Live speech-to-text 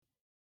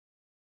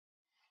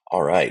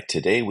All right.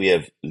 Today we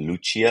have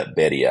Lucia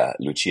Beria.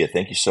 Lucia,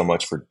 thank you so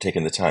much for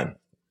taking the time.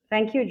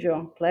 Thank you,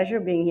 Joe. Pleasure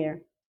being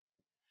here.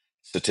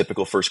 So,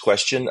 typical first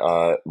question.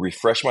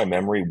 Refresh my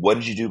memory. What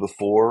did you do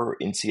before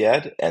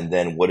INSEAD? And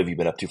then what have you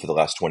been up to for the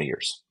last 20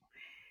 years?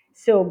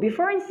 So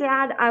before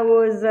INSEAD, I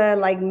was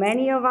like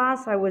many of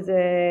us. I was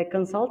a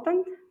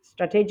consultant,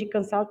 strategic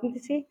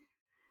consultancy.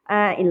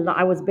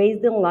 I was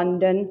based in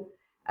London.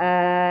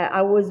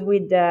 I was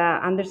with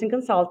Anderson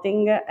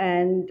Consulting,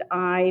 and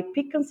I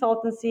picked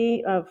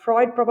consultancy.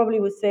 Freud probably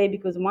would say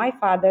because my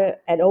father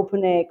had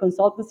opened a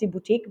consultancy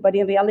boutique, but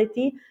in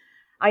reality,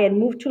 I had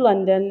moved to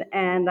London,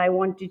 and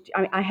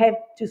I had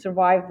to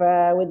survive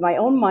with my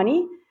own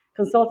money.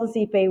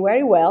 Consultancy paid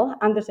very well.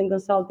 Anderson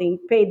Consulting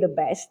paid the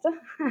best,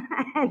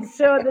 and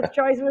so the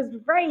choice was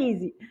very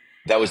easy.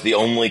 That was the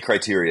only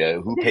criteria.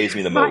 Who pays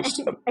me the Right,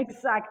 most?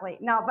 exactly.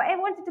 No, but I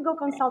wanted to go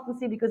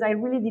consultancy because I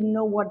really didn't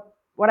know what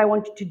I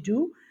wanted to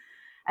do,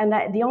 and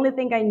the only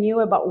thing I knew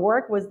about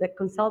work was that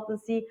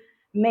consultancy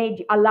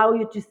made allow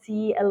you to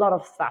see a lot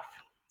of stuff.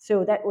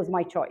 So that was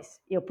my choice.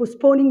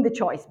 Postponing the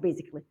choice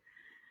basically,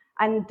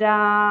 and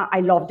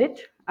I loved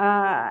it.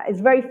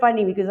 It's very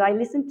funny because I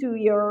listened to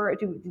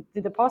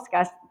the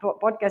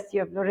podcast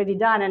you have already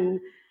done, and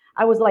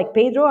I was like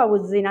Pedro. I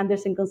was in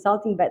Anderson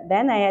Consulting, but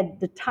then I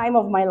had the time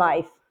of my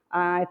life.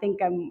 I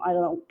think I don't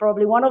know,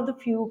 probably one of the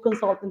few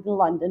consultants in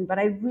London, but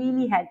I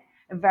really had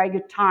a very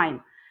good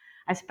time.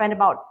 I spent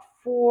about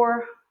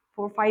 4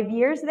 or 5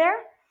 years there.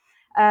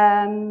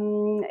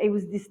 It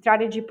was the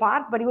strategy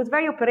part, but it was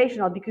very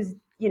operational because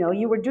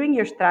you were doing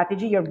your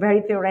strategy, your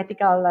very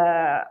theoretical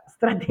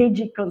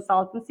strategic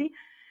consultancy.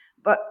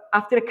 But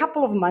after a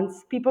couple of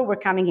months, people were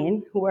coming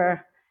in who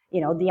were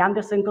the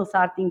Anderson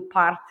Consulting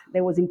part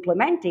they was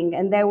implementing,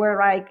 and they were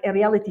like a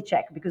reality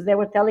check because they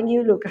were telling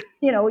you, look,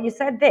 you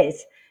said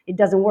this, it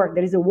doesn't work.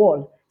 There is a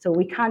wall, so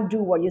we can't do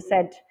what you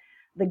said.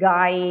 The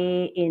guy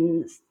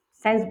in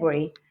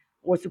Sainsbury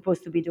was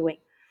supposed to be doing.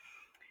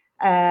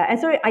 And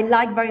so I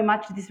like very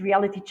much this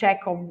reality check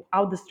of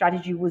how the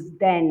strategy was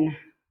then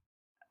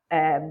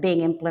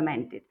being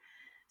implemented.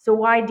 So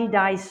why did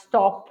I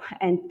stop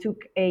and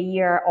took a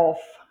year off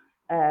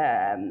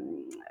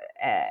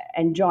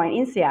and join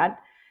INSEAD?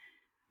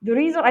 The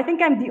reason I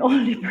think I'm the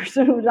only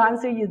person who would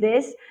answer you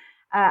this.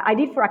 I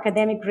did for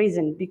academic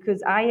reason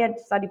because I had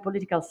studied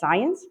political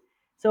science,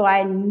 so I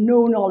had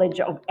no knowledge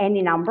of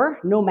any number,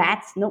 no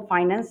maths, no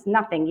finance,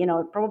 nothing.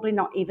 Probably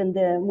not even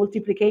the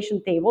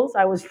multiplication tables.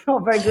 I was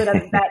not very good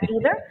at that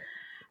either.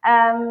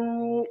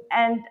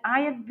 And I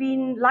had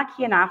been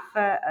lucky enough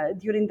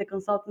during the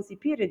consultancy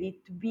period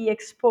to be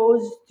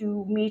exposed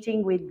to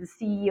meeting with the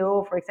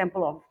CEO, for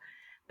example, of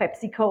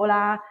Pepsi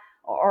Cola,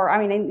 or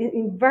I mean,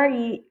 in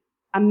very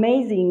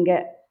amazing,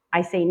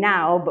 I say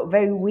now, but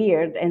very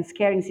weird and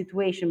scary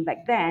situation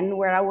back then,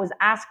 where I was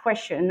asked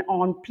question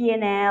on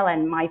P&L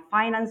and my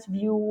finance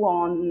view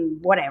on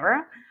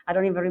whatever. I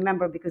don't even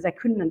remember because I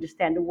couldn't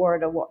understand a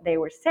word of what they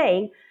were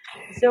saying.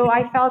 So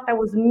I felt I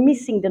was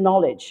missing the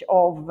knowledge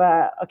of,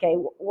 okay,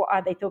 what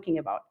are they talking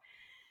about?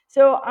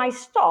 So I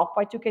stopped,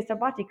 I took a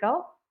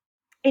sabbatical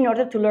in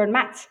order to learn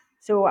maths.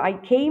 So I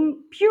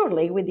came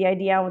purely with the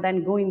idea of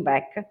then going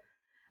back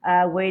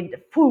with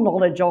full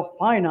knowledge of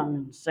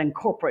finance and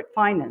corporate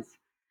finance,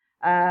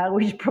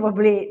 which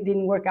probably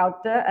didn't work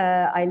out.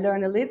 I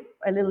learned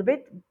a little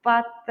bit,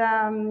 but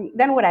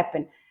then what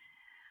happened?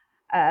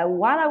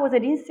 While I was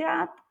at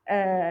INSEAD,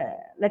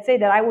 let's say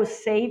that I was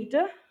saved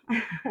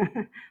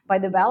by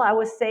the bell. I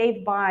was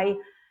saved by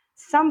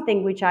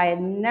something which I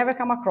had never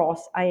come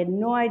across. I had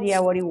no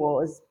idea what it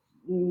was.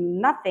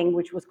 Nothing,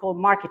 which was called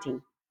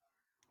marketing,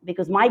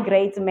 because my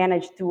grades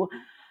managed to,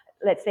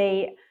 let's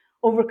say,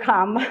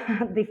 overcome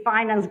the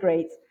finance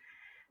grades.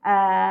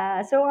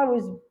 So I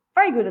was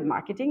very good at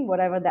marketing,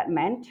 whatever that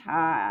meant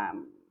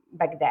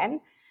back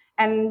then.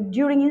 And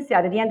during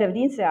INSEAD, at the end of the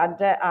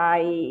INSEAD,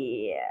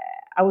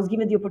 I was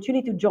given the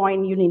opportunity to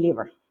join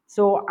Unilever.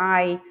 So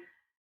I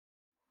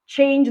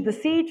changed the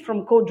seat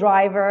from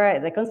co-driver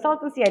at the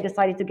consultancy. I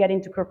decided to get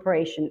into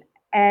corporation.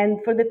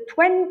 And for the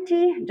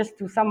 20, just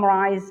to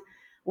summarize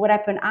what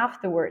happened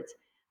afterwards,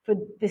 for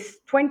this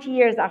 20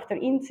 years after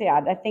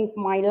INSEAD, I think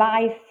my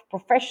life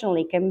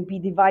professionally can be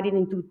divided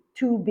into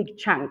two big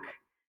chunks.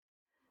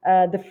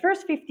 The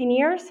first 15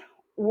 years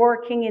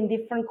working in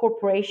different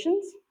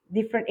corporations,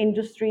 different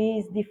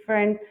industries,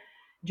 different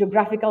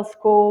geographical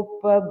scope,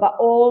 but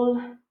all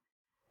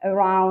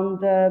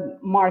around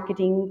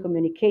marketing,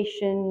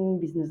 communication,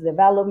 business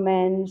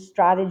development,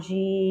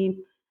 strategy,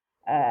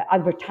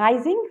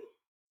 advertising.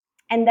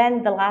 And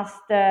then the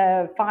last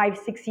 5,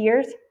 6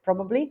 years,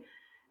 probably,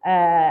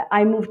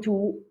 I moved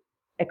to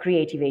a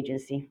creative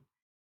agency.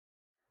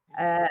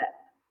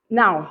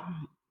 Now,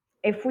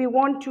 if we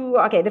want to,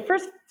 okay,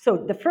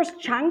 the first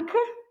chunk,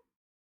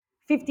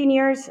 15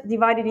 years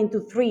divided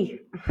into three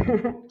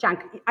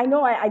chunk. I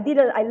know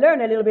I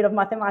learned a little bit of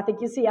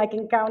mathematics. You see, I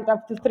can count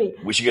up to three.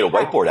 We should get a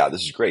whiteboard out.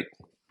 This is great.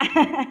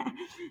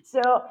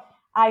 So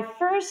I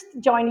first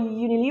joined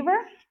Unilever,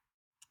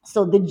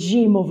 so the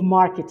gym of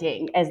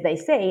marketing, as they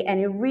say,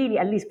 and it really,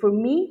 at least for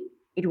me,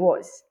 it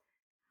was.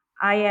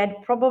 I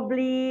had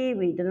probably,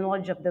 with the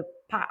knowledge of the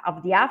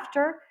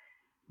after,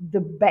 the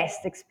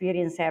best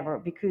experience ever,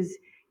 because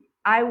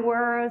I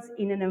was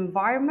in an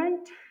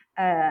environment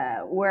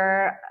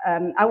where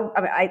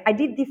I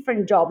did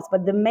different jobs,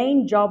 but the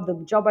main job,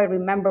 the job I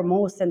remember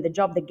most, and the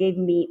job that gave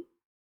me,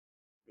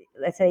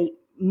 let's say,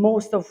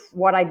 most of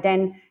what I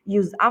then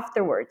used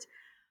afterwards,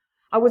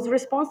 I was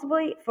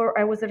responsible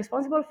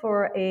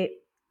for a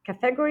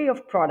category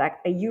of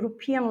product, a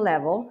European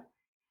level,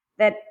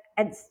 that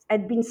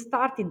had been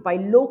started by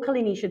local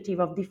initiative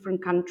of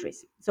different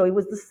countries. So it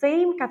was the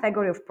same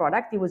category of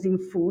product. It was in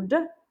food.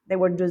 There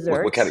were What kind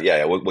desserts. of, yeah,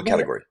 yeah, what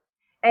category?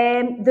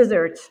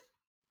 Desserts.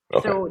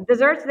 Okay. So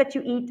desserts that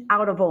you eat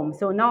out of home.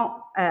 So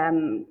not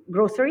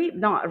grocery,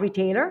 not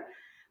retailer,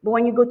 but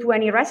when you go to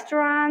any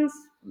restaurants,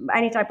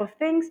 any type of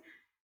things.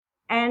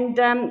 And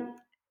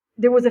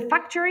there was a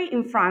factory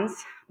in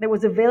France that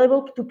was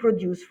available to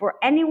produce for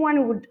anyone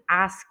who would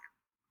ask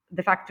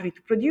the factory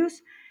to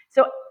produce.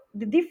 So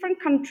the different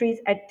countries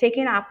had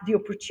taken up the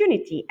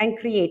opportunity and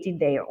created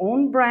their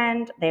own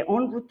brand, their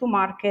own route to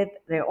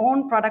market, their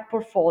own product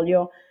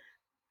portfolio,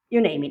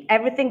 you name it.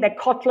 Everything that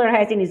Kotler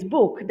has in his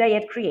book, they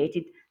had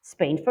created.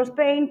 Spain for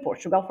Spain,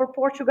 Portugal for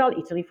Portugal,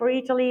 Italy for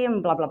Italy,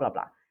 and blah, blah, blah,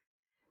 blah.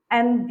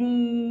 And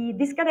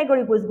this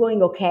category was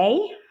going okay.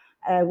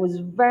 Was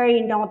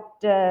very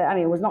not,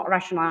 it was not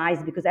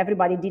rationalized because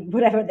everybody did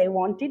whatever they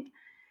wanted,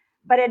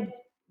 but it had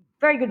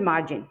very good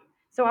margin.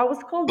 So I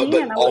was called in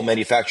But and I all was,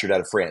 manufactured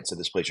out of France at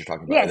this place you're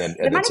talking about, yes, the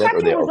and then sent,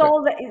 or manufacturing they was okay,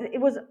 all, it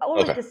was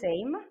always okay. the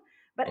same,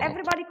 but Uh-huh.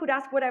 everybody could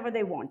ask whatever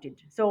they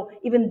wanted. So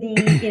even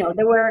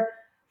there were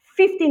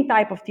 15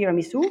 type of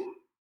tiramisu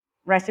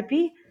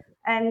recipe,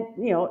 and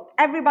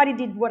everybody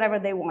did whatever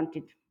they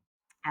wanted.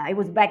 It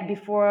was back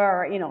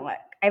before like,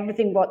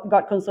 everything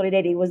got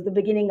consolidated. It was the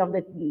beginning of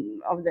the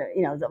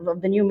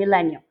new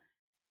millennium.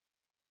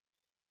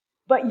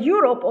 But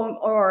Europe,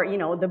 or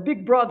the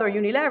big brother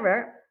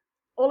Unilever,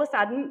 all of a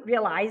sudden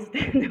realized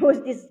there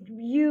was this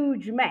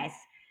huge mess.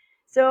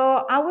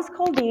 So I was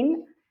called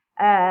in,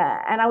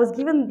 and I was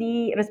given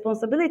the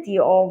responsibility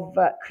of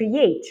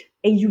create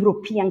a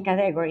European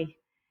category,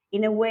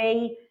 in a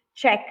way,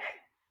 check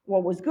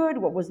what was good,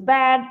 what was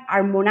bad,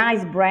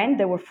 harmonize brand.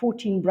 There were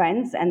 14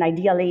 brands, and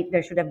ideally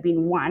there should have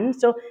been one.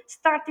 So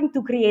starting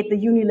to create the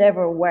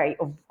Unilever way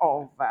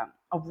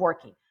of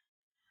working.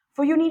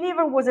 For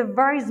Unilever was a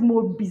very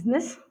small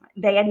business.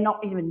 They had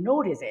not even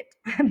noticed it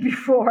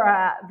before.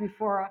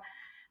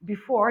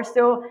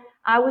 So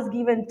I was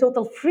given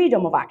total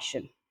freedom of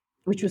action,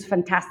 which was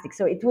fantastic.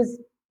 So it was,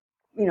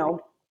 you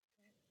know,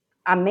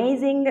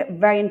 amazing,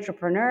 very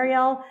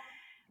entrepreneurial,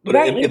 But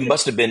very it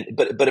must have been,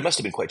 but it must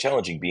have been quite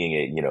challenging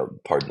being a,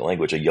 pardon the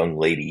language, a young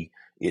lady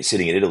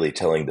sitting in Italy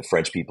telling the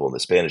French people and the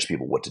Spanish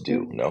people what to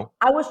do. No.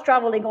 I was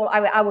traveling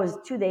I was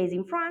 2 days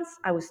in France.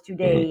 I was Hmm. 2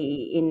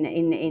 days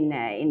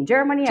in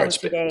Germany. I Sorry, was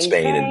 2 days in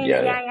Spain, and Spain.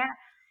 yeah, yeah. Yeah, yeah.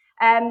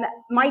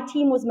 My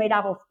team was made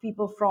up of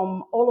people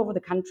from all over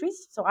the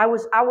countries. So I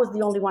was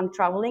the only one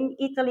traveling.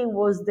 Italy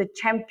was the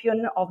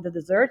champion of the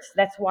desserts.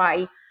 That's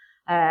why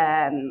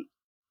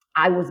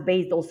I was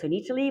based also in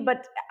Italy,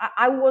 but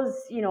I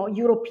was,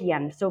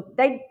 European. So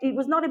it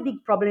was not a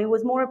big problem. It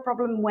was more a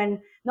problem when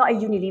not a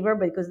Unilever,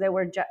 because they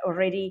were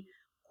already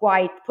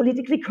quite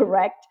politically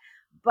correct.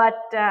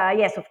 But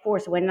yes, of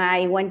course, when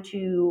I went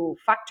to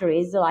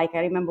factories, like I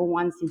remember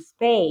once in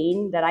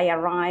Spain that I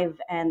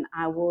arrived and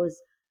I was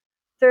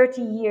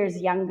 30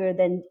 years younger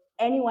than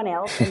anyone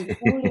else and the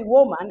only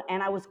woman,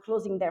 and I was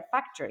closing their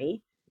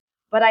factory.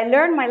 But I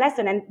learned my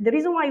lesson. And the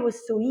reason why it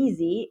was so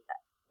easy,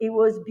 it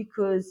was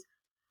because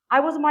I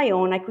was my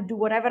own. I could do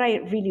whatever I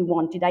really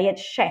wanted. I had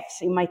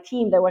chefs in my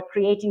team that were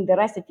creating the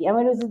recipe. I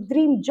mean, it was a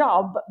dream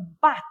job,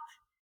 but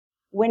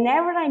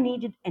whenever I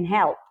needed an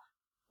help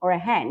or a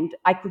hand,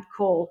 I could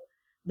call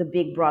the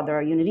big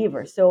brother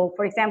Unilever. So,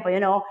 for example,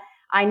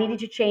 I needed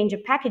to change a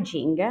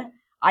packaging.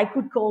 I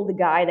could call the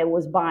guy that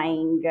was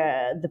buying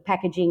the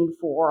packaging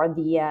for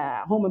the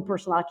home and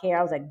personal care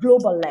at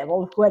global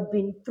level, who had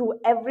been through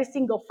every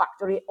single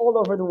factory all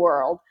over the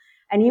world,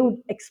 and he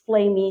would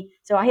explain me.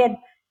 So I had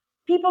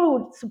people who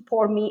would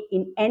support me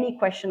in any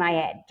question I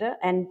had,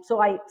 and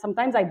so I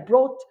sometimes I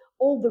brought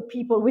older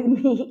people with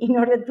me in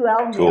order to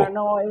help me or Cool.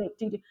 no.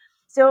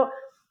 So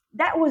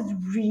that was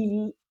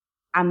really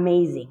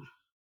amazing.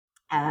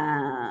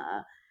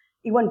 Uh,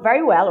 it went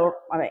very well, or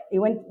it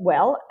went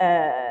well.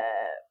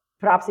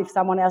 Perhaps if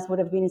someone else would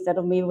have been instead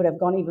of me, it would have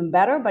gone even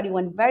better. But it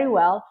went very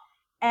well,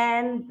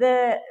 and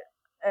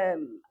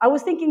I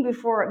was thinking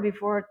before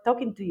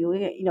talking to you,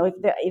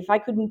 if I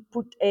couldn't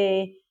put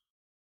a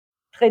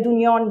trait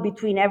d'union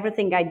between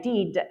everything I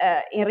did,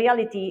 in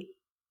reality,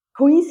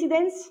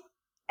 coincidence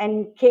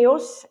and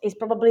chaos is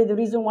probably the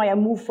reason why I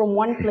moved from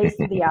one place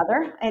to the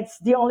other. It's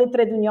the only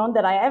trait d'union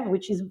that I have,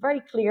 which is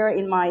very clear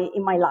in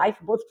my life,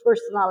 both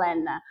personal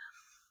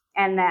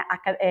and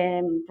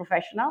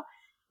professional.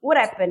 What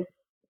happened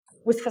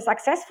was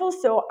successful,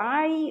 so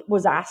I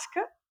was asked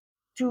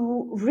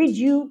to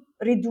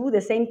redo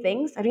the same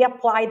things,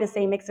 reapply the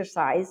same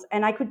exercise,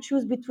 and I could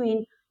choose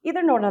between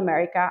either North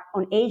America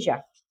or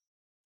Asia.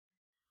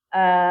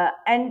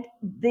 And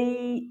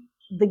the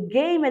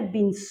game had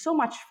been so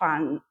much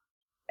fun,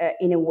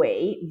 in a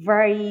way,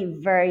 very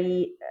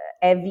very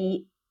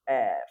heavy,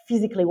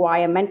 physically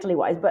wise and mentally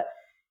wise. But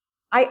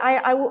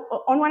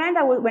on one hand,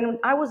 when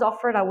I was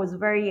offered, I was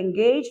very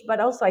engaged, but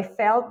also I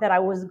felt that I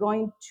was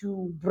going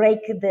to break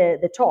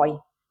the toy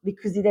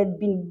because it had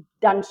been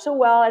done so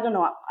well. I don't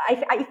know. I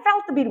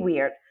felt a bit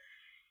weird.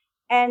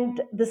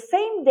 And the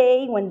same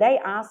day when they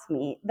asked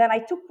me, then I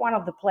took one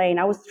of the plane.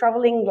 I was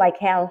traveling like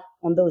hell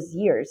on those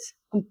years,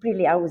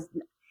 completely.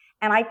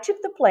 And I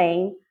took the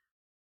plane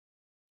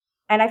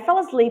and I fell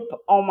asleep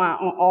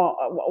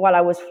while I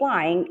was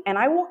flying. And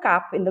I woke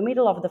up in the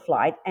middle of the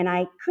flight and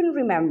I couldn't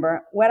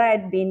remember where I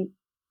had been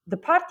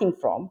departing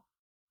from.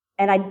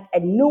 And I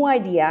had no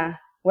idea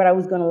where I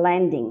was going to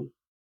landing.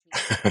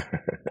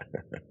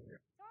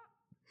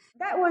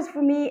 That was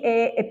for me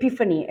a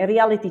epiphany, a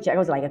reality check. I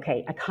was like,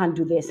 okay, I can't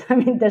do this. I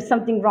mean, there's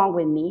something wrong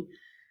with me.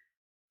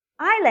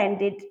 I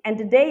landed, and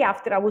the day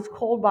after, I was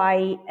called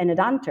by an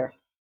headhunter,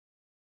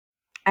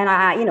 and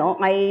I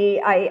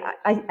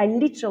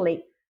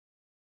literally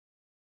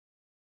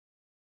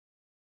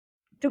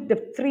took the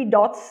three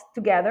dots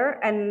together,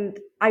 and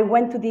I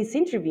went to this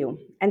interview.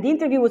 And the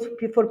interview was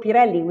for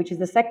Pirelli, which is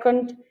the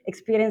second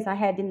experience I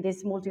had in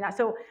this multinational.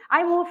 So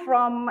I moved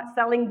from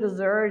selling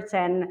desserts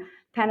and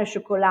pain au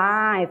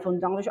chocolat and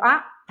fondant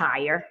de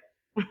tire,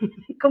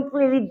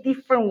 completely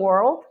different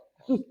world,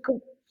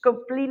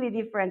 completely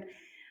different.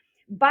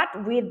 But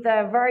with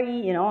a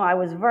very, I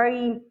was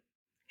very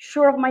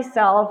sure of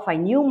myself. I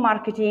knew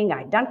marketing.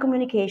 I'd done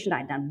communication.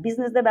 I'd done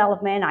business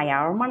development. I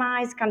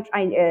harmonized.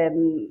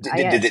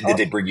 Did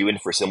they bring you in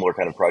for a similar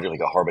kind of project,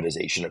 like a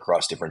harmonization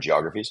across different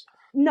geographies?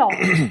 No,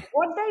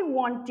 what they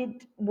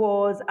wanted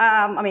was,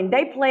 I mean,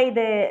 they play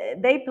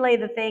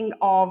the thing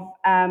of,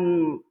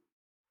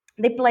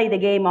 they play the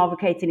game of,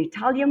 okay, it's an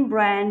Italian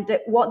brand.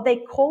 What they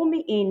called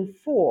me in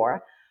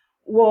for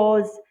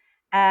was,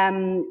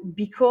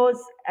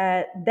 because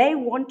they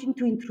wanted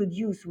to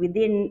introduce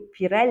within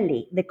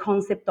Pirelli the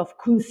concept of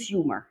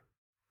consumer,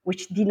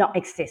 which did not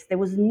exist. There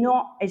was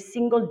not a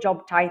single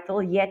job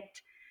title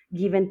yet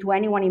given to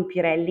anyone in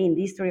Pirelli, in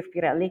the history of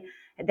Pirelli,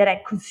 that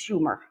had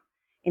consumer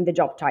in the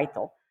job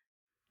title.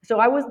 So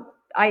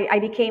I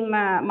became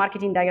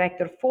marketing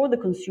director for the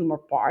consumer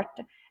part,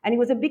 and it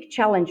was a big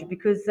challenge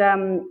because,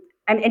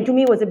 and to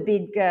me it was a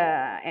big,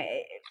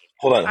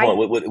 Hold I on.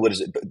 What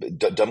is it?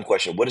 Dumb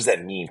question. What does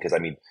that mean? Because I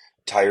mean,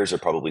 tires are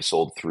probably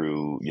sold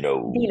through,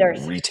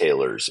 dealers.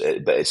 retailers.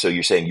 But so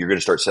you're saying you're going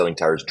to start selling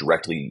tires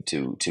directly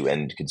to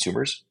end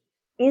consumers?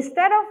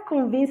 Instead of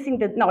convincing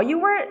that no,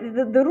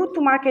 the route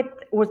to market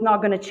was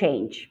not going to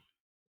change.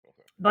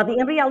 But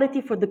in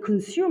reality, for the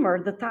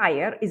consumer, the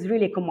tire is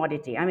really a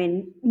commodity. I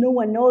mean, no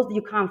one knows.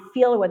 You can't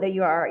feel whether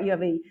you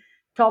have a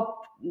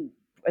top,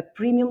 a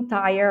premium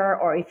tire,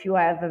 or if you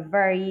have a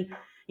very,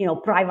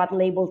 private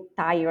label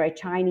tire, a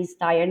Chinese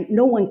tire.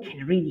 No one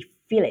can really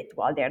feel it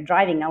while they're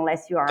driving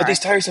unless you But these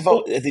are. tires have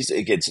all these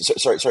again.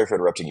 Sorry for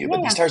interrupting you, Yeah,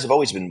 but these yeah. tires have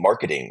always been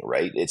marketing,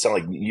 right? It's not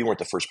like you weren't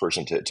the first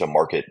person to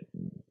market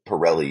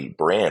Pirelli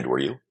brand, were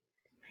you?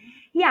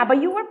 Yeah,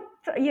 but you were,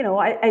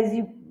 as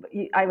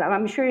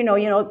I'm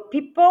sure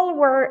people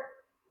were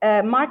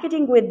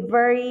marketing with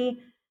very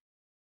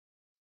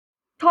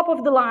top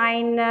of the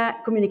line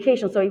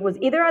communication. So it was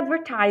either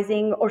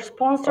advertising or Uh huh.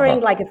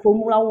 sponsoring, like a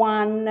Formula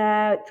One,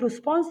 through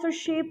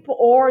sponsorship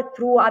or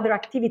through other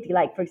activity.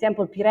 Like, for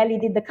example, Pirelli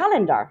did the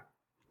calendar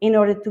in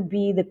order to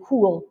be the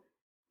cool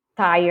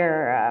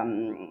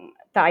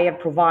tire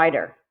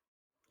provider.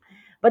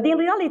 But in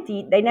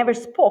reality, they never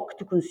spoke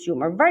to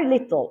consumer, very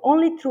little,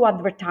 only through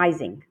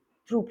advertising,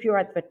 through pure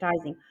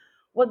advertising.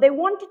 What they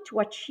wanted to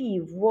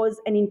achieve was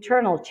an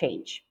internal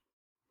change.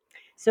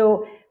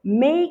 So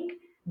make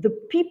the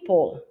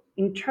people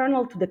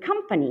internal to the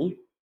company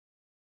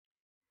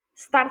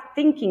start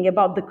thinking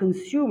about the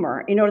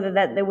consumer in order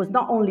that there was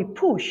not only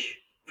push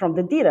from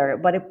the dealer,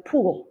 but a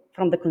pull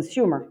from the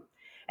consumer.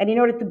 And in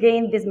order to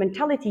gain this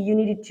mentality, you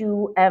needed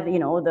to have,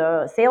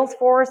 the sales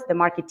force, the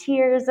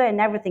marketeers,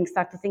 and everything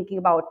start to thinking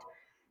about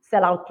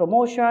sell-out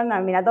promotion.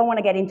 I mean, I don't want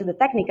to get into the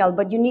technical,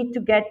 but you need to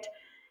get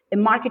a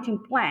marketing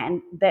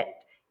plan that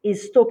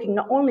is talking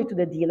not only to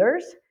the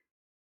dealers,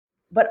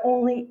 but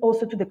only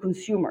also to the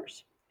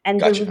consumers. And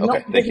there Gotcha. was not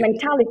Okay, this thank you.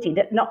 mentality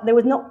there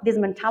was not this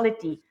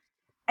mentality.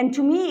 And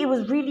to me, it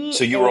was So really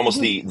you were a almost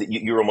huge.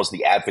 you were almost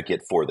the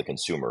advocate for the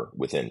consumer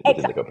within the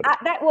company.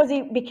 That was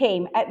it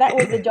became. That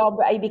was the job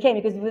I became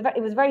because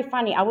it was very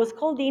funny. I was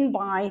called in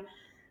by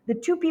the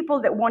two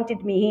people that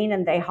wanted me in,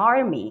 and they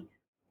hired me.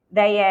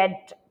 They had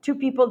two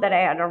people that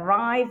had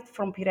arrived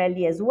from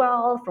Pirelli as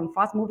well, from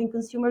fast-moving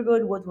consumer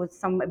good. Was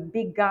some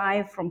big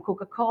guy from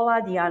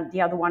Coca-Cola, the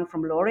other one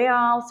from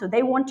L'Oreal. So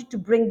they wanted to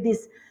bring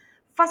this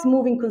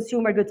fast-moving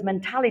consumer goods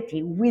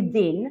mentality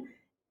within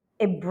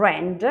a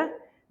brand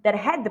that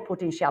had the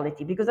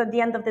potentiality, because at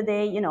the end of the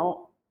day,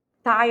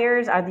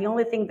 tires are the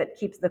only thing that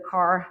keeps the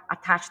car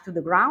attached to the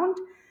ground.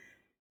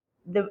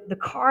 The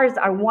cars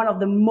are one of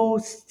the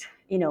most,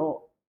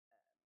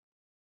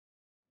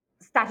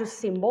 status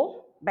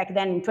symbol back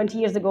then, 20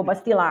 years ago, but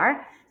still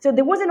are. So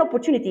there was an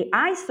opportunity.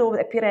 I saw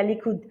that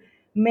Pirelli could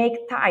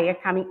make tire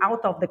coming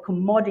out of the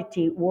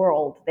commodity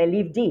world they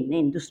lived in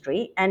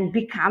industry and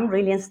become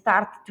really and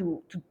start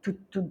to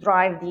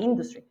drive the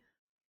industry.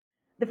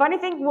 The funny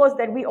thing was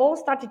that we all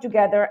started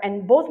together,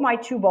 and both my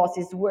two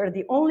bosses were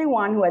the only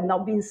one who had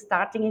not been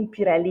starting in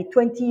Pirelli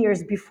 20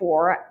 years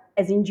before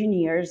as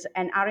engineers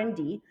and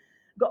R&D,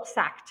 got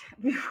sacked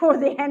before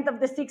the end of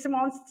the 6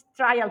 months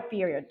trial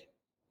period.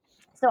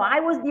 So I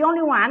was the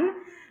only one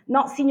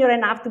not senior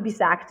enough to be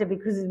sacked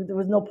because there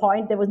was no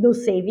point, there was no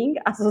saving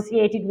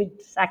associated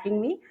with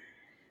sacking me,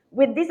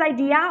 with this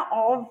idea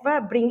of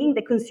bringing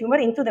the consumer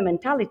into the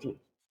mentality.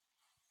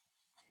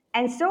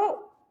 And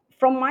so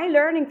from my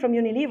learning from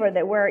Unilever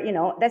that were,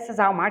 this is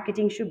how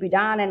marketing should be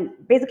done. And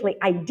basically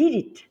I did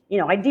it.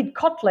 I did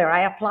Kotler.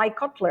 I applied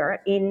Kotler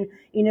in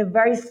a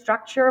very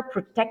structured,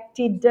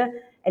 protected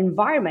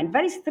environment,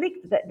 very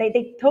strict.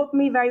 They taught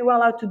me very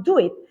well how to do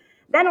it.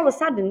 Then all of a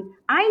sudden,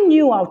 I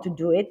knew how to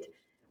do it.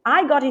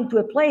 I got into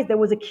a place that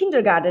was a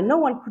kindergarten. No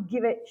one could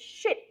give a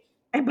shit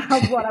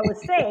about what I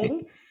was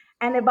saying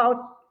and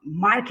about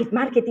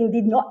marketing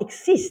did not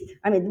exist.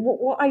 I mean,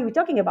 what are you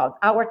talking about?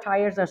 Our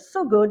tires are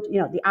so good,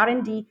 the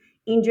R&D,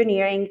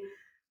 engineering,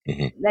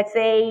 Hmm. let's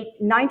say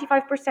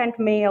 95%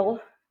 male.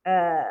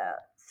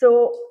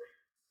 So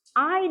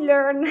I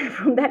learned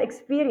from that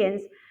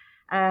experience.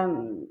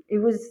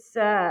 It was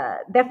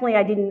definitely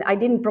I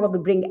didn't probably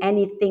bring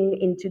anything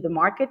into the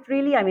market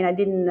really. I mean, I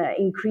didn't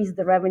increase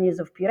the revenues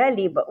of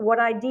Pirelli, but what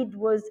I did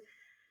was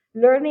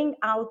learning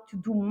how to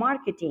do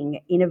marketing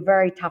in a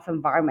very tough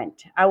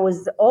environment. I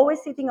was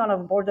always sitting on a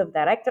board of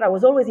director. I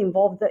was always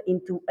involved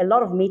into a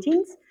lot of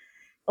meetings.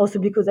 Also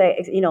because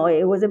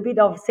it was a bit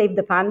of save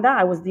the panda.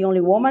 I was the only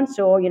woman,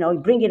 so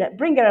bring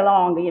it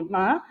along.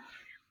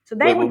 So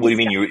they Wait, would what do you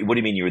mean discuss. you? What do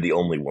you mean you were the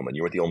only woman?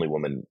 You weren't the only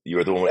woman. You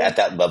were the one at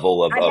that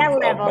level of At that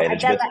level,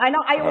 management. I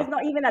know I Uh-huh. was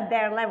not even at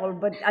their level,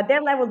 but at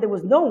their level there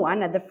was no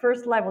one. At the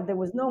first level there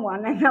was no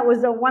one, and I was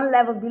one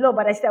level below.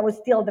 But I was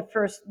still the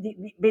first,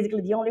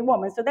 basically the only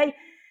woman. So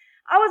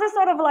I was a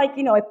sort of like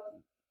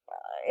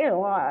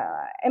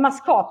a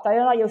mascot. I don't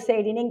know how you say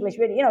it in English,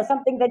 but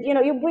something that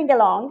you bring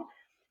along.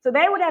 So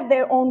they would have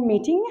their own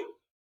meeting,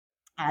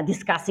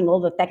 discussing all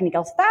the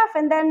technical stuff,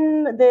 and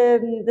then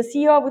the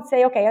CEO would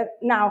say, "Okay,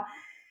 now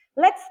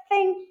let's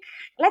think,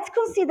 let's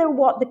consider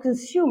what the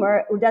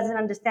consumer who doesn't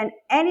understand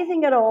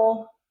anything at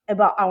all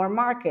about our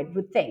market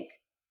would think.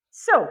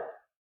 So,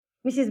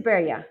 Mrs.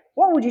 Beria,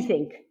 what would you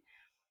think?"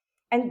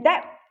 And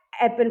that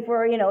happened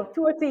for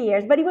 2 or 3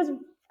 years. But it was,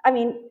 I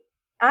mean,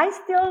 I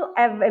still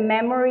have a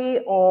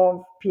memory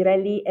of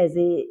Pirelli as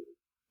a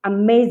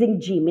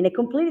amazing gym in a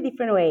completely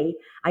different way.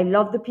 I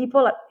love the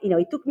people.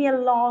 It took me a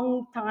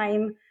long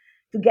time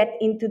to get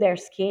into their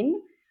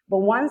skin, but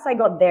once I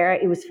got there,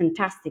 it was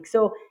fantastic.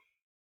 So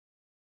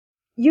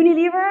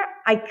Unilever,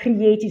 I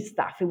created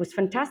stuff. It was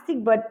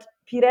fantastic, but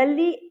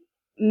Pirelli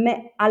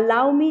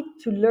allowed me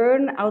to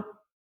learn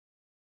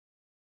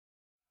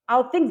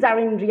how things are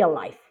in real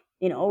life.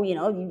 In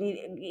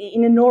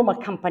a normal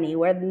company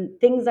where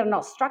things are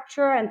not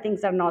structured and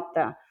things are not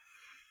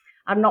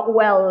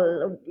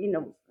well,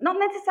 not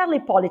necessarily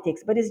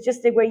politics, but it's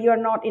just where you're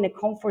not in a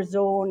comfort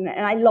zone.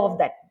 And I love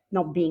that,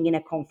 not being in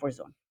a comfort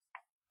zone.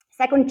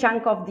 Second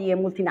chunk of the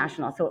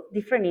multinational, so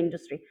different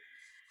industry.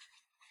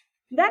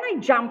 Then I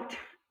jumped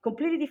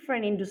completely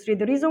different industry.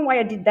 The reason why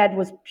I did that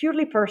was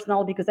purely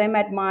personal because I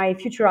met my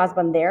future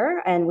husband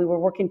there and we were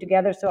working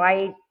together. So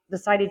I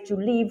decided to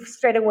leave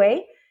straight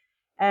away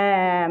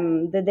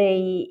the day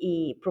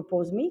he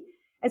proposed me.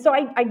 And so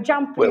I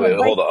jumped, Wait, very.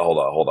 hold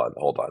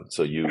on.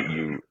 So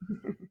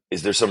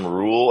is there some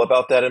rule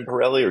about that in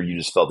Pirelli, or you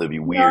just felt it'd be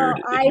No, weird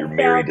if I you're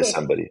married felt to it.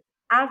 somebody?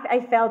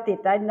 I felt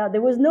it. I know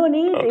there was no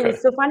need. It Okay.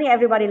 was so funny.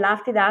 Everybody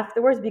laughed it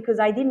afterwards because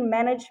I didn't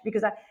manage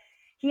because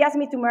he asked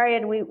me to marry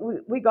and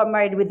we got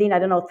married within, I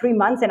don't know, 3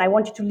 months, and I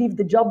wanted to leave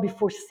the job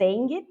before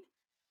saying it.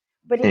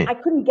 But Hmm. I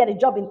couldn't get a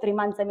job in 3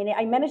 months. I mean,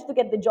 I managed to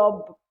get the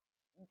job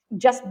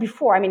just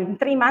before. I mean, in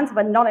 3 months,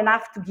 but not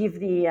enough to give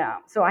the.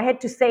 So I had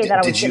to say that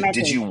I was Did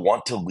maternity. you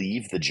want to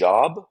leave the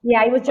job?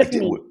 Yeah, it was Like, just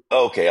me.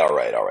 okay, all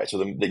right.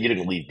 So you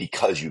didn't leave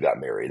because you got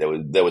married.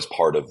 That was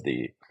part of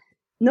the.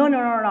 No, no,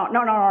 no, no,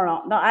 no, no, no, no.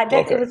 No, that it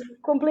Okay. was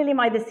completely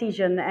my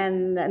decision.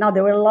 And no,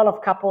 there were a lot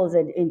of couples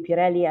in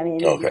Pirelli. I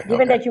mean, Okay.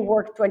 given Okay. that you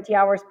work 20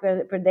 hours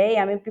per day,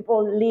 I mean, people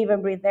live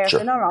and breathe there.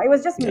 So Sure. no, no, it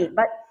was just Yeah. me.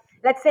 But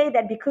let's say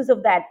that because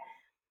of that,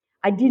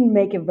 I didn't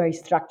make a very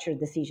structured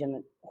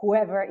decision.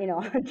 Whoever,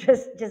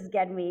 just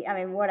get me. I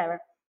mean,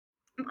 whatever.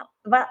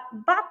 But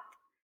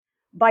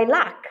by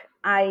luck,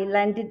 I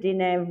landed in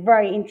a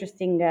very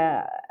interesting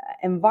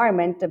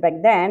environment back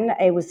then.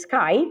 It was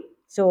Sky,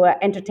 so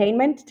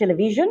entertainment,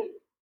 television,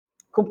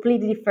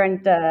 completely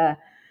different uh,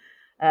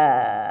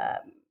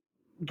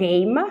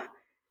 game,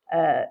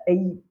 a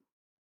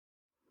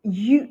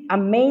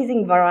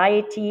amazing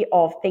variety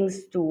of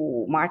things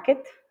to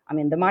market. I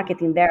mean, the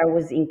marketing there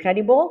was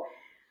incredible.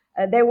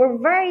 They were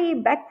very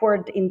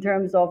backward in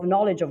terms of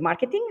knowledge of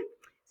marketing.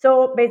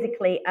 So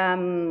basically,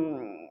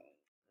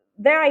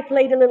 there I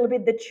played a little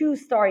bit the two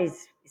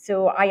stories.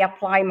 So I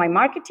apply my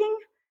marketing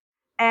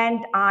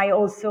And I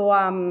also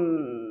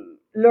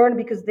learned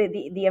because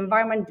the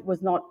environment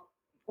was not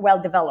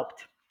well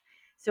developed.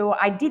 So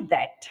I did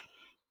that.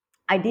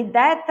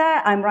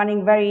 I'm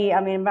running very,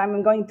 I mean,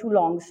 I'm going too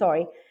long,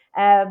 sorry.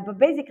 But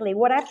basically,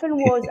 what happened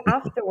was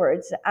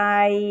afterwards,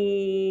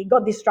 I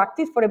got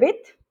distracted for a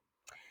bit,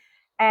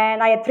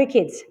 and I had three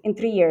kids in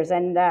 3 years,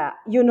 and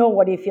you know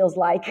what it feels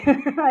like.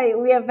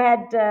 We have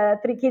had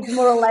three kids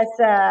more or less.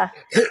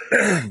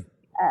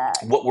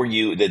 What were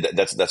you?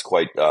 That's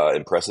quite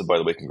impressive, by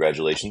the way.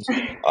 Congratulations.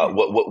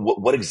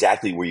 What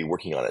exactly were you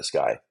working on at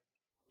Sky?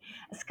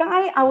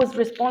 Sky, I was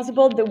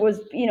responsible. There was,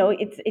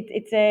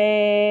 it's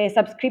a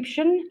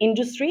subscription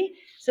industry.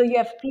 So you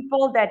have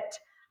people that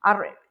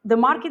are, the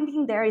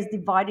marketing there is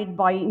divided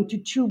by into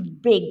two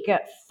big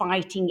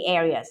fighting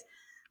areas.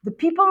 The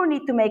people who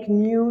need to make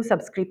new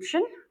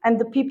subscription and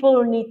the people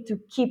who need to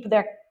keep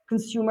their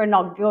consumer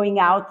not going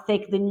out,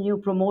 take the new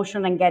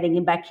promotion and getting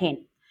it back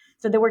in.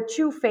 So there were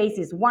two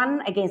phases,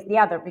 one against the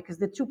other, because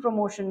the two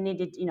promotion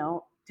needed,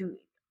 to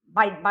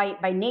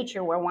by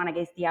nature were one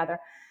against the other.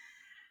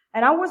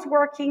 And I was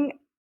working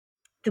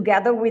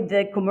together with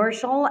the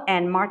commercial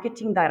and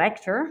marketing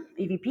director,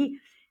 EVP,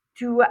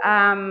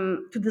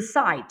 to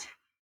decide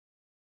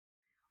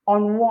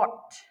on what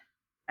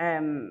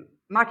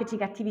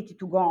marketing activity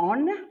to go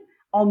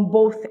on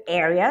both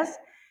areas,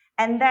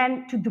 and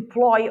then to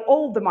deploy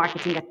all the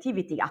marketing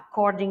activity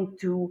according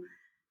to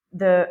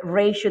the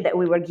ratio that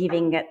we were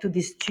giving to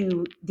these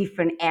two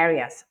different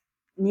areas,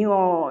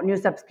 new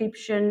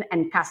subscription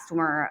and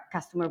customer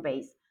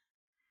base.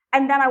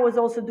 And then I was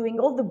also doing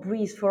all the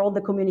briefs for all the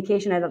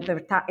communication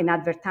and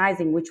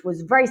advertising, which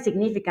was very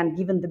significant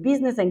given the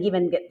business and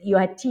given you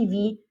had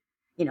TV,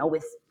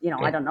 with, I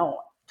Yeah. don't know,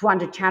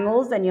 200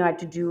 channels, and you had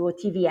to do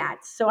TV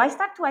ads. So I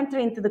started to enter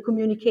into the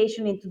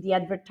communication, into the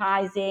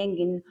advertising,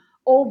 in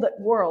all that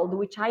world,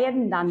 which I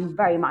hadn't done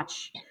very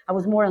much. I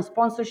was more on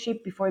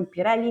sponsorship before in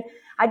Pirelli.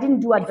 I didn't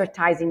do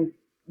advertising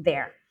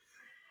there.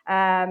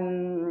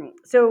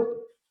 So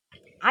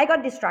I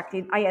got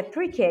distracted. I had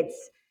three kids,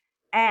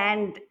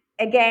 and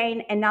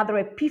again, another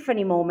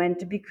epiphany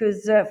moment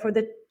because for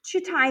the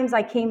two times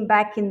I came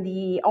back in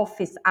the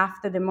office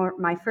after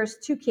my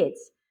first two kids,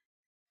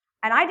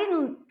 and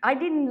I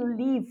didn't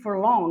leave for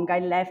long. I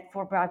left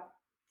for about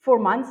 4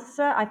 months.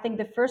 I think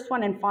the first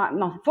one and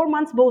 4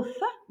 months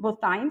both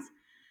times.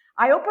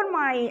 I opened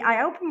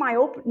my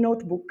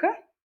notebook,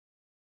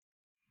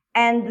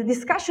 and the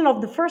discussion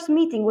of the first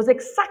meeting was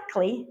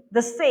exactly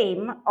the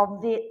same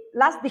of the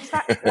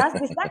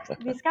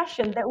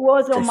discussion that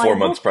was on From my 4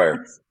 months book,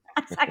 prior.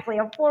 exactly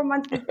of 4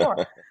 months before.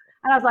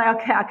 And I was like,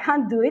 okay, I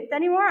can't do it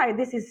anymore.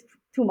 This is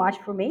too much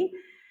for me.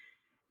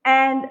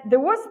 And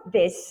there was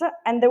this,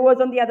 and there was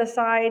on the other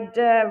side,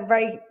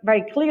 very,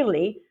 very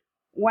clearly,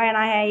 when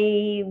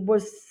I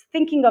was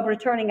thinking of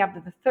returning after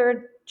the third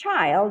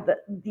child,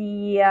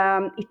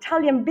 the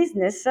Italian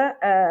business,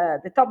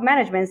 the top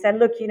management said,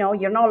 look,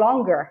 you're no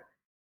longer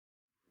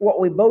what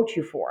we bought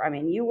you for. I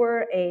mean, you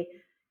were a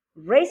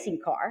racing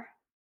car.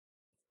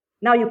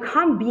 Now you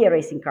can't be a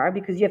racing car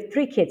because you have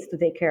three kids to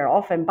take care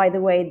of. And by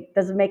the way, it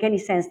doesn't make any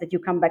sense that you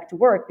come back to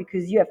work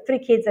because you have three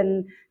kids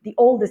and the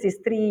oldest is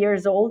 3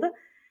 years old.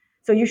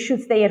 So you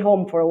should stay at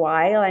home for a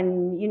while.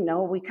 And,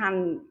 we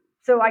can.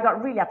 So I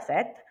got really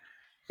upset.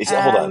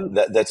 Hold on. Um,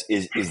 That's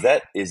is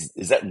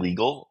that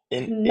legal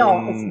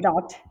no, it's in?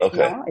 not.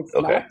 Okay. No, it's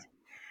Okay. not.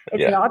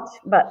 It's Yeah. not.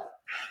 But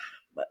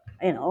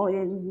you know,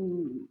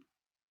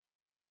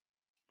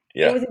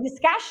 there Yeah. was a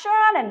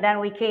discussion, and then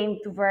we came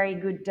to very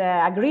good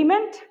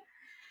agreement.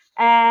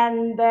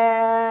 And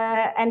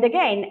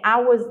again, I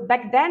was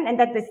back then, and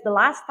that is the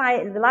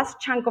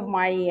last chunk of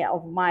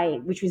my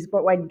which is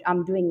what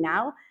I'm doing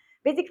now.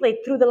 Basically,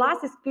 through the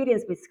last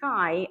experience with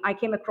Sky, I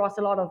came across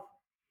a lot of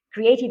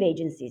creative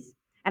agencies,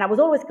 and I was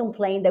always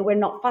complaining they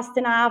were not fast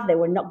enough, they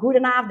were not good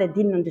enough, they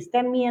didn't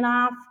understand me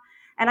enough.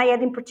 And I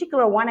had, in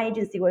particular, one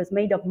agency was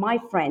made of my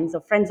friends,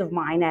 or friends of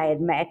mine I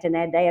had met, and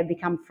they had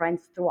become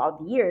friends throughout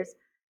the years,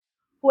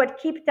 who would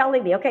keep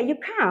telling me, okay, you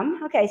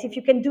come, okay, so if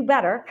you can do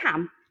better,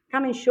 come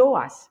and show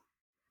us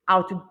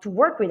how to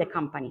work with a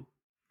company.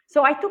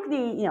 So I took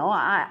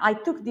I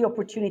took the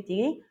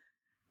opportunity,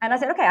 and I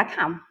said, okay, I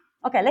come.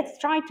 Okay, let's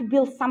try to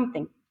build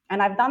something.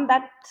 And I've done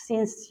that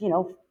since,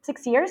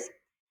 6 years.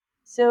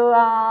 So,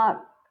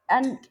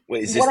 and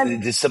Wait, what I'm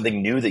is this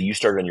something new that you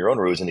started on your own,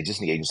 or it was an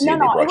existing agency no,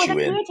 and they no, it brought was a you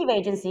in? creative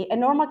agency, a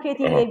normal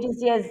creative Uh-huh.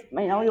 agency, as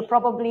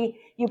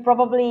you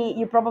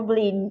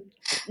probably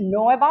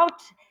know about.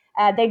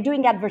 They're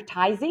doing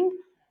advertising,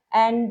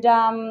 and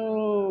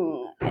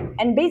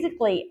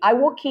basically, I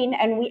walk in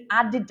and we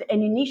added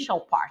an initial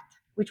part,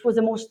 which was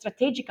a more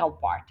strategical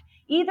part,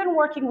 either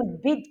working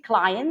with big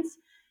clients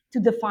to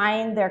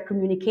define their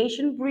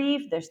communication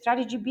brief, their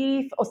strategy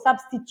brief, or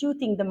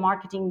substituting the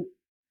marketing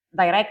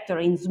director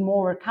in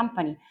smaller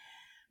company.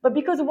 But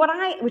because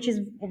which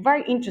is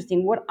very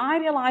interesting, what I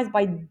realized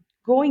by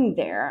going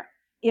there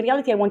in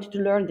reality, I wanted to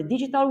learn the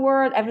digital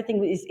world. Everything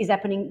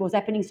was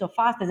happening so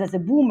fast. As a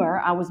boomer,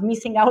 I was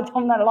missing out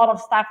on a lot of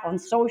stuff on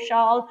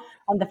social,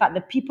 on the fact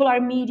that people are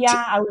media. T-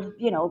 I was,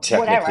 Technically,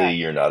 whatever.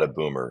 you're not a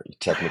boomer.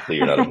 Technically,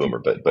 you're not a boomer,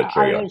 but I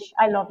carry on. wish.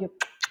 I love you.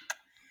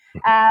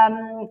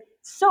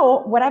 So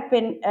what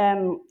happened?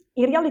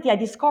 In reality, I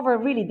discovered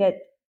really that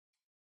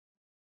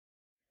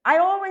I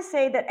always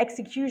say that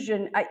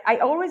execution, I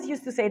always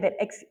used to say that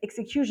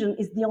execution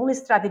is the only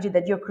strategy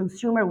that your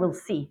consumer will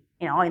see,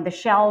 in the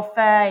shelf,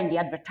 in the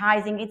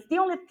advertising. It's the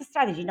only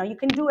strategy. You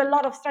can do a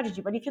lot of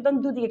strategy, but if you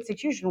don't do the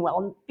execution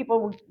well,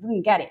 people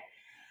wouldn't get it.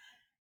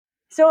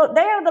 So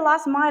they are the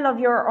last mile of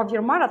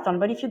your marathon,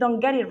 but if you don't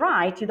get it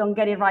right, you don't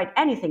get it right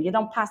anything. You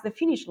don't pass the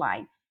finish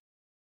line.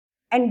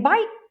 And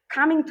by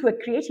coming to a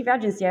creative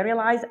agency, I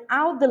realized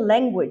how the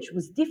language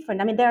was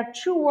different. I mean, there are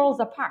two worlds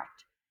apart.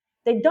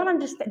 They don't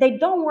understand, they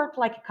don't work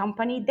like a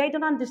company, they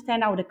don't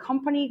understand how the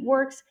company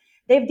works,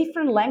 they have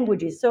different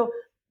languages. So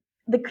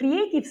the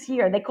creatives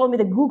here, they call me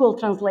the Google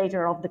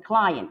translator of the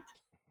client.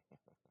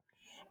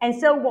 And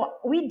so what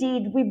we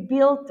did, we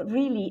built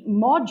really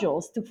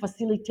modules to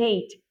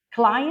facilitate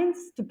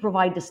clients to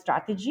provide the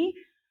strategy.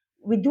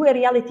 We do a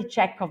reality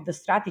check of the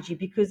strategy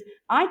because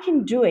I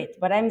can do it,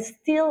 but I'm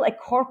still a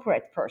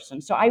corporate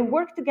person. So I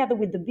work together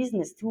with the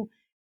business to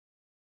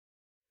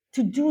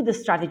do the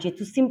strategy,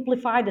 to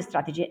simplify the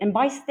strategy. And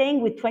by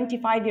staying with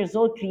 25 years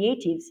old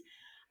creatives,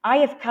 I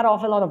have cut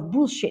off a lot of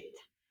bullshit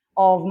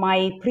of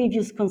my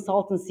previous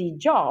consultancy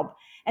job.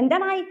 And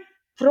then I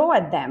throw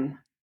at them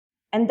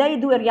and they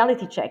do a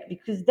reality check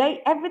because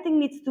everything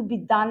needs to be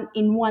done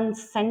in one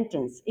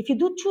sentence. If you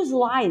do two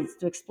slides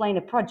to explain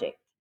a project,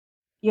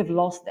 you've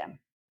lost them.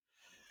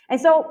 And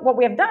so what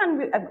we have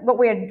done,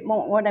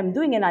 what I'm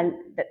doing,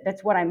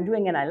 that's what I'm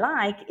doing, and I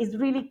like, is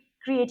really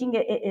creating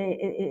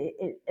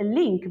a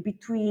link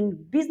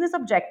between business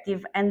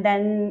objective and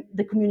then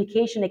the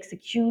communication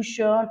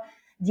execution,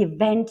 the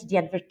event, the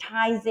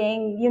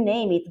advertising, you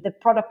name it, the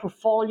product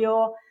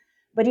portfolio,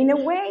 but in a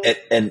way, And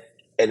and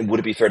and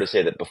would it be fair to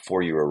say that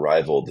before your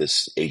arrival,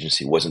 this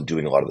agency wasn't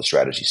doing a lot of the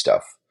strategy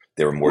stuff?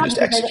 They were more not just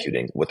because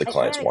executing what the they were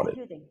clients wanted.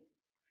 executing.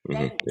 Hmm.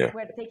 They Yeah.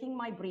 were taking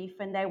my brief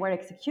and they were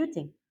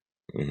executing.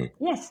 Hmm.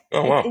 Yes,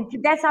 Oh wow.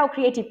 that's how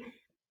creative.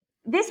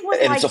 This was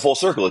And it's like a full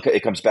circle.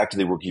 It comes back to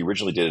the work you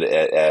originally did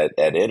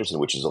at Anderson,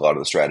 which is a lot of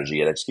the strategy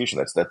and execution.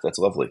 That's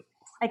lovely.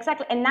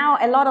 exactly, and now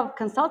a lot of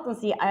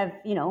consultancy.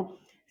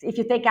 If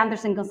you take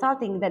Anderson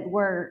Consulting,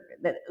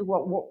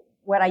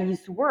 where I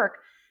used to work,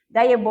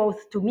 they are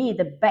both to me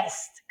the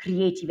best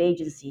creative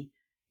agency.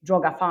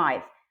 Droga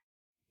Five,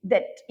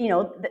 that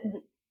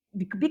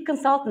the big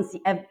consultancy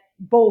have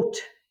both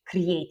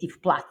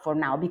creative platform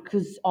now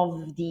because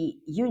of the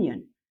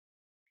union.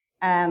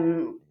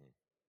 Um,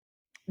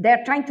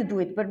 they're trying to do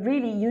it, but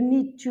really you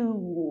need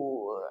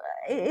to.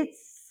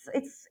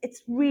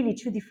 It's really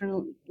two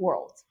different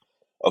worlds.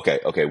 Okay.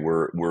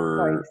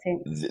 Sorry,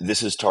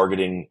 This is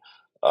targeting.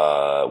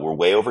 We're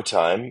way over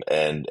time,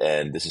 and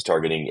this is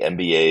targeting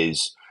MBAs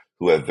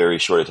who have very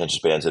short attention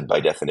spans, and by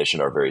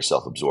definition are very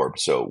self-absorbed.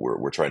 So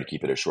we're trying to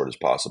keep it as short as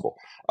possible.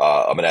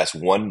 I'm going to ask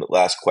one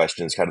last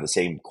question. It's kind of the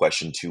same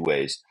question two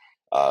ways.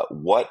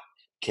 What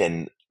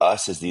can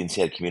us as the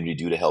INSEAD community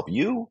do to help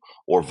you,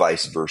 or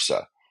vice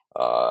versa?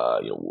 How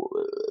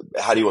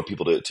do you want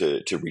people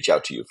to reach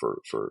out to you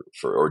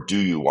or do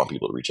you want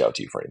people to reach out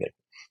to you for anything?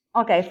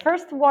 okay,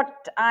 first, what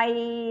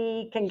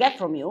I can get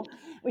from you,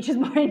 which is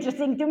more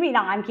interesting to me.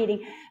 No, I'm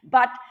kidding.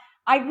 But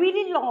I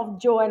really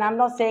love Joe, and I'm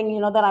not saying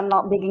that I'm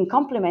not big in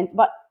compliment,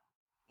 but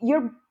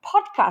your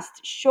podcast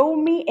show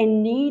me a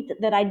need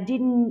that I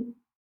didn't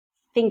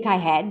think I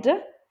had,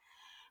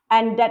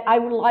 and that I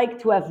would like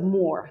to have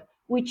more,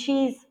 which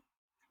is,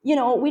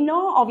 we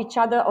know of each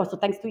other also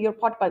thanks to your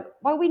podcast,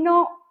 but we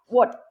know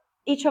what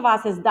each of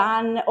us has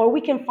done, or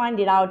we can find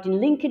it out in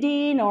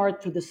LinkedIn or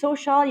through the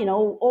social,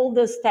 all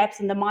the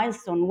steps and the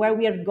milestone where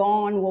we have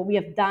gone, what we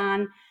have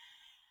done.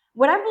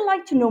 What I would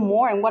like to know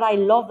more, and what I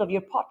loved of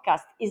your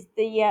podcast, is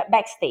the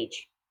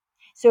backstage.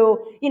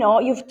 So,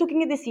 you've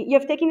taken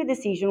a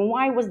decision.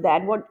 Why was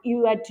that? What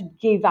you had to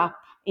give up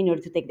in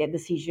order to take that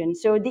decision?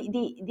 So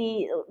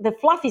the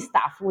fluffy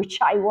stuff, which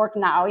I work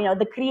now,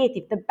 the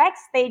creative, the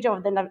backstage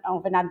of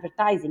an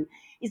advertising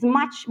is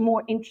much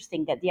more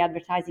interesting than the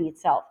advertising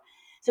itself.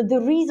 So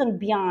the reason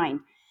behind.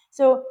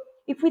 So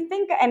if we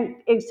think, and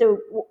so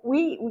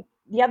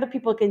the other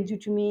people can do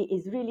to me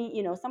is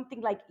really, something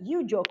like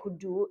you, Joe, could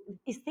do,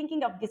 is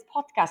thinking of this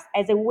podcast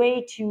as a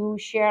way to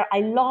share.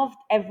 I loved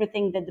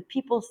everything that the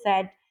people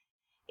said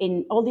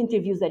in all the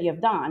interviews that you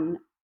have done,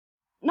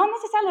 not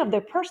necessarily of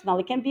their personal,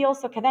 it can be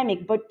also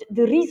academic, but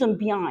the reason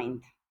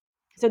behind.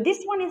 So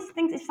this one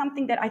is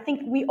something that I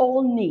think we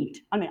all need.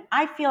 I mean,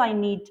 I feel I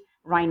need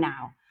right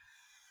now.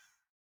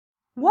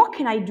 What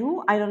can I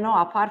do? I don't know,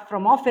 apart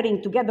from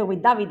offering together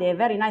with Davide a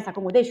very nice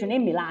accommodation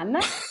in Milan.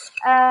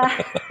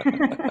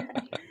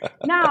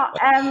 Now,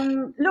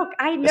 look,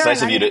 I It's nice learned.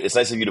 of I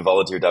you mean, to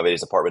volunteer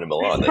Davide's apartment in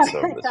Milan. That's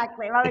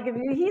exactly. Well, like,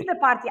 he's the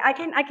party. I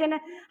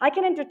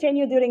can entertain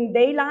you during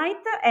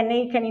daylight, and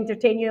he can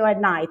entertain you at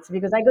night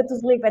because I go to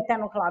sleep at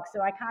 10 o'clock,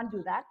 so I can't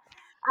do that.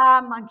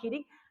 I'm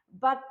kidding.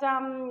 But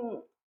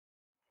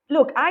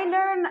look,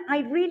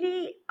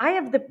 I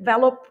have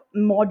developed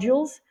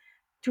modules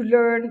to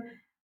learn,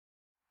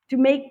 to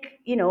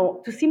make,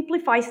 to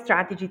simplify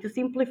strategy, to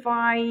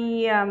simplify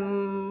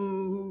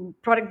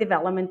product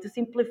development, to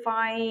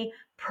simplify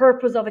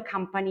purpose of a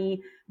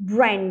company,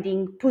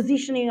 branding,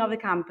 positioning of the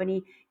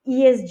company,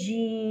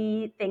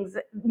 ESG things,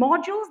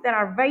 modules that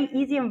are very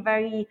easy and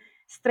very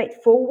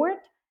straightforward.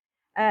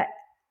 uh,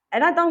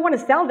 and I don't want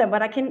to sell them,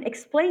 but I can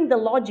explain the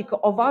logic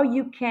of how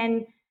you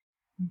can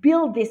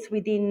build this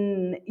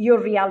within your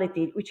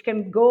reality, which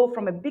can go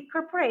from a big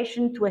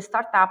corporation to a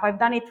startup. I've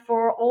done it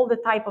for all the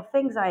type of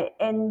things.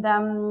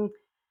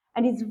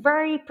 And it's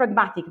very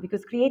pragmatic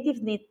because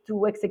creatives need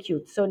to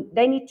execute, so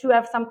they need to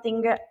have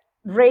something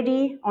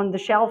ready on the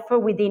shelf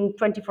within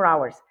 24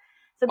 hours.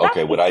 So that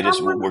Okay, if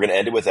someone, we're gonna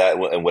end it with that,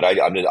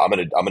 and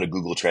I'm gonna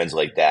Google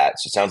Translate that.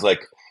 So it sounds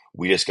like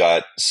we just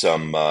got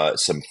some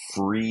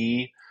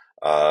free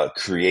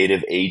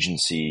creative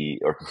agency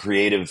or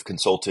creative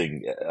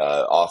consulting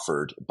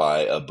offered by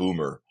a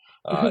boomer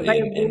by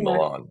a in boomer,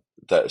 Milan.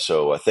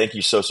 Thank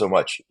you so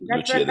much,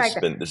 that's Lucia.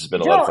 perfect. This has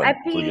been a lot of Joe, fun.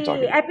 Really good happy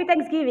talking to you. happy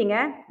Thanksgiving,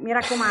 mi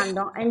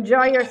raccomando,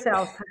 enjoy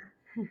yourself.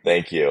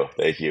 Thank you.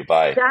 Thank you.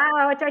 Bye.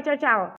 Ciao, ciao, ciao, ciao.